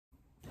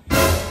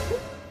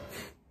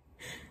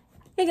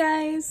Hey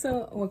guys,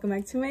 so welcome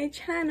back to my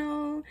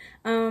channel.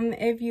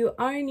 If you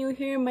are new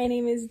here, my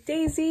name is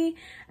Daisy,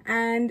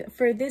 and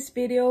for this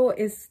video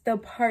is the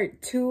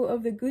part 2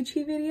 of the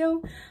Gucci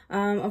video.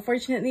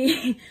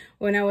 Unfortunately,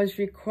 when I was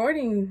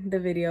recording the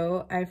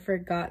video, I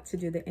forgot to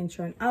do the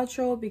intro and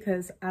outro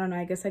because I don't know,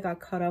 I guess I got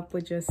caught up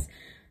with just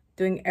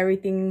doing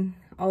everything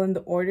all in the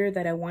order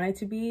that I wanted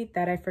to be,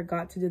 that I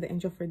forgot to do the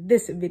intro for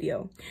this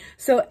video.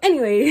 So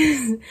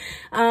anyways,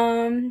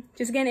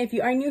 just again, if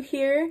you are new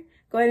here,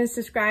 go ahead and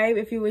subscribe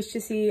if you wish to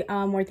see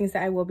more things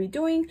that I will be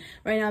doing.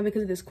 Right now,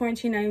 because of this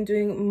quarantine, I am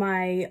doing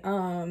my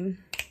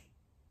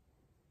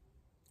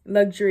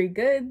luxury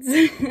goods.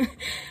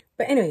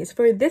 But anyways,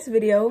 for this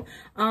video,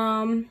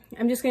 I'm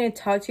just going to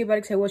talk to you about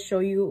it because I will show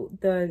you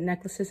the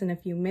necklaces in a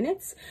few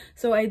minutes.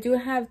 So I do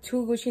have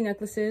 2 Gucci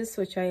necklaces,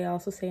 which I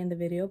also say in the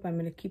video, but I'm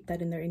going to keep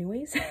that in there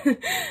anyways.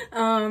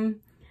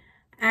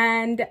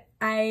 And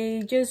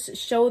I just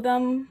show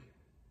the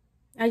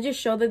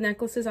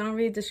necklaces. I don't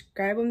really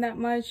describe them that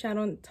much. I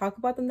don't talk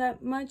about them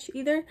that much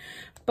either.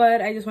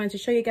 But I just wanted to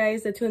show you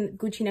guys the 2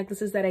 Gucci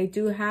necklaces that I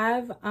do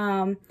have.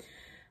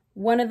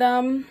 One of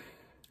them,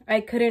 I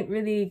couldn't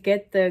really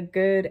get the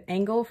good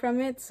angle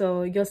from it.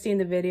 So you'll see in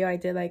the video, I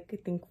did like, I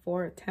think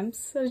 4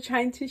 attempts of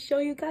trying to show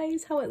you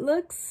guys how it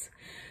looks.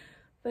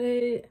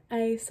 But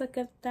I suck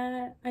at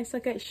that. I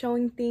suck at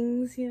showing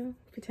things, you know,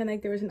 pretend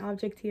like there was an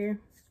object here.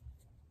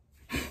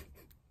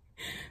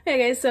 Okay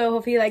guys, so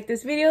hopefully you like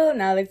this video.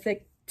 Now let's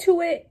get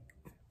to it.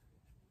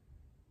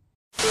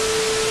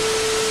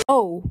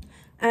 Oh,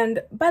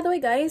 and by the way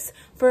guys,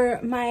 for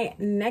my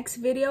next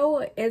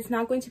video, it's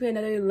not going to be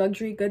another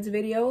luxury goods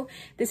video.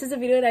 This is a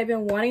video that I've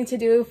been wanting to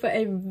do for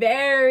a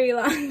very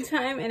long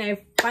time, and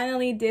I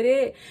finally did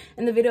it.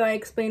 In the video I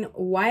explain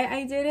why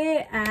I did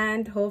it,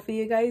 and hopefully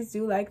you guys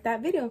do like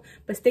that video.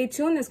 But stay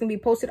tuned, it's gonna be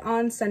posted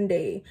on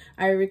Sunday.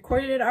 I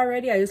recorded it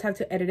already, I just have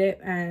to edit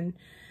it and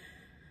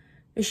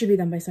it should be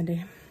done by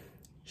Sunday.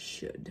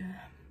 Should.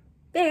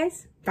 There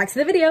guys, back to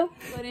the video.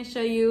 I'm going to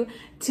show you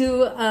 2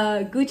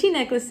 Gucci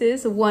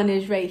necklaces. One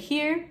is right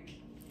here.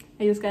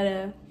 I just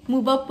gotta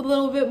move up a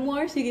little bit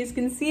more so you guys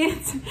can see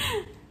it.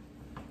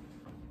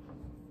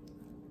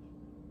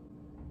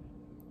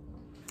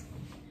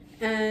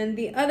 And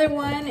the other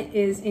one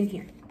is in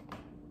here.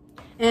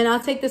 And I'll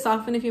take this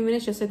off in a few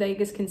minutes just so that you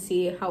guys can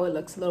see how it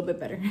looks a little bit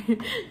better.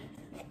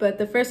 But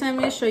the first time I'm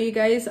going to show you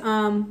guys,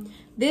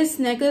 this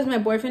necklace, my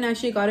boyfriend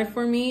actually got it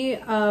for me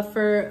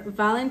for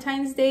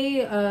Valentine's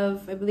Day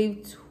of, I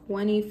believe,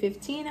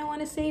 2015, I want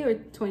to say, or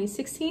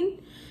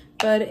 2016.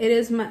 But it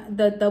is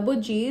the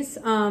double G's.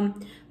 My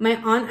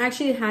aunt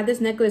actually had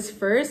this necklace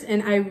first,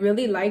 and I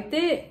really liked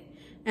it.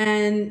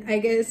 And I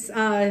guess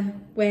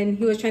when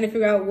he was trying to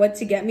figure out what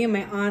to get me,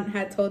 my aunt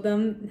had told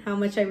him how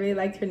much I really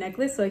liked her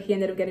necklace, so he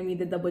ended up getting me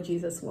the double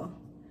G's as well.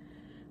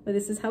 But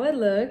this is how it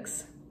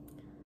looks.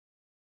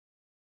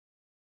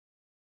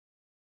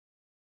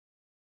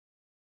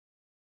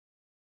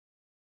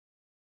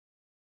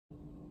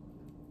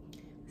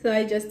 So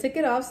I just took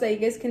it off so that you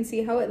guys can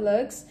see how it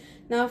looks.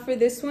 Now for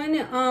this one,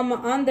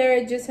 on there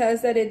it just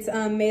has that it's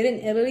made in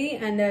Italy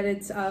and that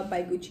it's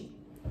by Gucci.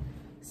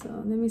 So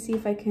let me see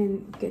if I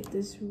can get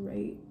this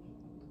right.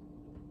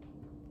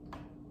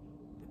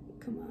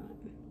 Come on.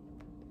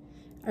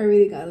 I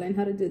really gotta learn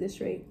how to do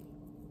this right.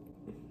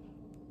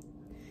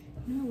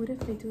 You know, what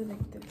if I do it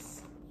like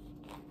this?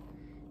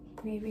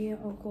 Maybe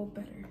it'll go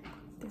better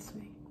this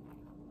way.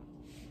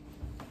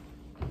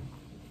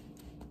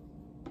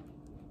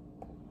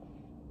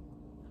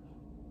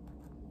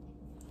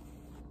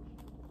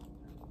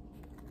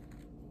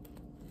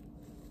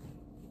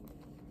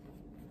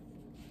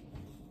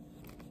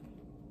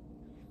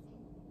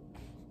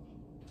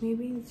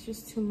 Maybe it's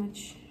just too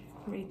much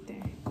right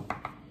there.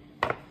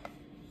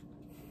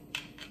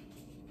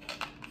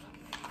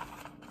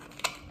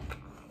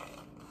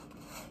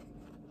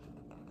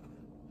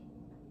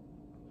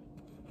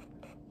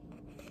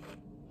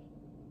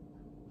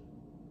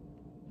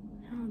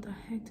 How the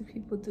heck do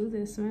people do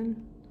this,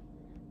 man?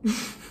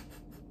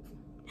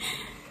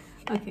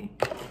 Okay.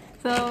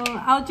 So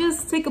I'll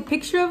just take a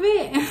picture of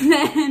it and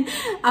then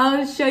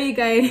I'll show you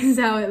guys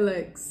how it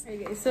looks.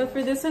 Okay, so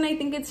for this one, I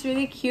think it's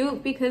really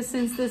cute because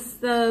since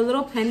the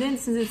little pendant,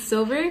 since it's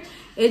silver,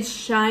 it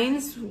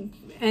shines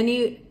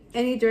any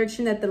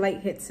direction that the light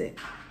hits it.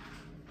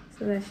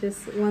 So that's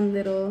just one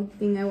little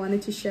thing I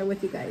wanted to share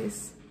with you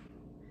guys.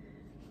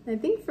 I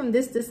think from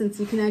this distance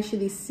you can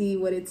actually see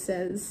what it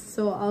says.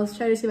 So I'll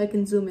try to see if I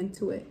can zoom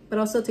into it, but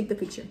I'll still take the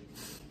picture.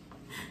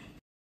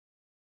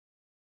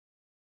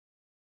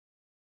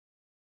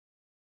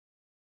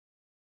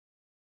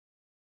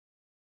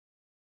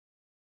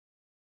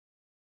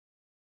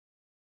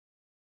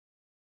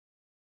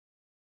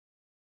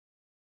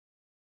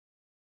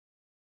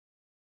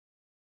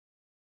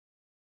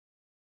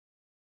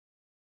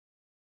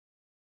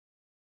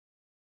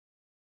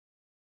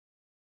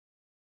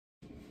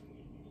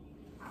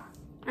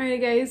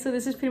 Alright guys, so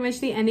this is pretty much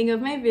the ending of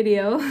my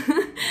video.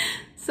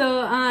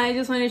 So I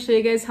just wanted to show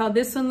you guys how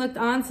this one looked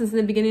on. Since in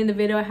the beginning of the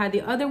video I had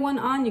the other one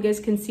on, you guys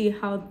can see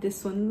how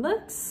this one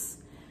looks.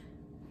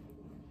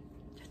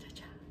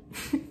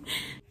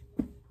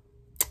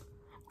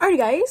 Alrighty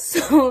guys,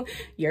 so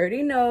you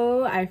already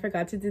know I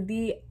forgot to do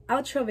the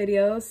outro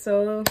video,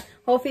 so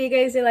hopefully you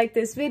guys did like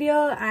this video.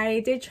 I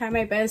did try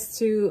my best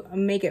to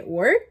make it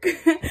work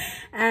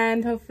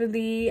and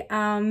hopefully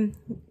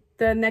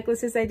the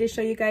necklaces I did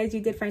show you guys,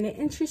 you did find it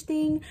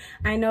interesting.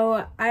 I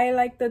know I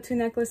like the 2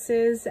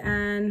 necklaces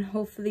and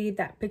hopefully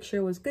that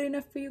picture was good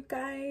enough for you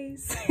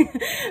guys.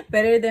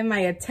 Better than my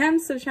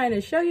attempts of trying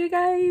to show you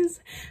guys.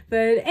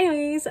 But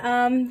anyways,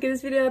 give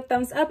this video a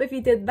thumbs up if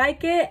you did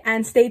like it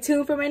and stay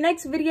tuned for my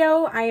next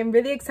video. I am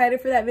really excited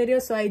for that video,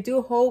 so I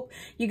do hope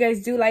you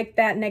guys do like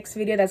that next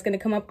video that's going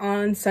to come up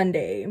on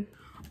Sunday.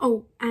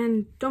 Oh,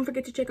 and don't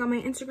forget to check out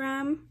my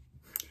Instagram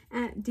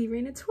at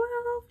Jewelry Pt.2.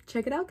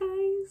 Check it out,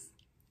 guys.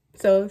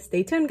 So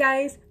stay tuned,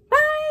 guys.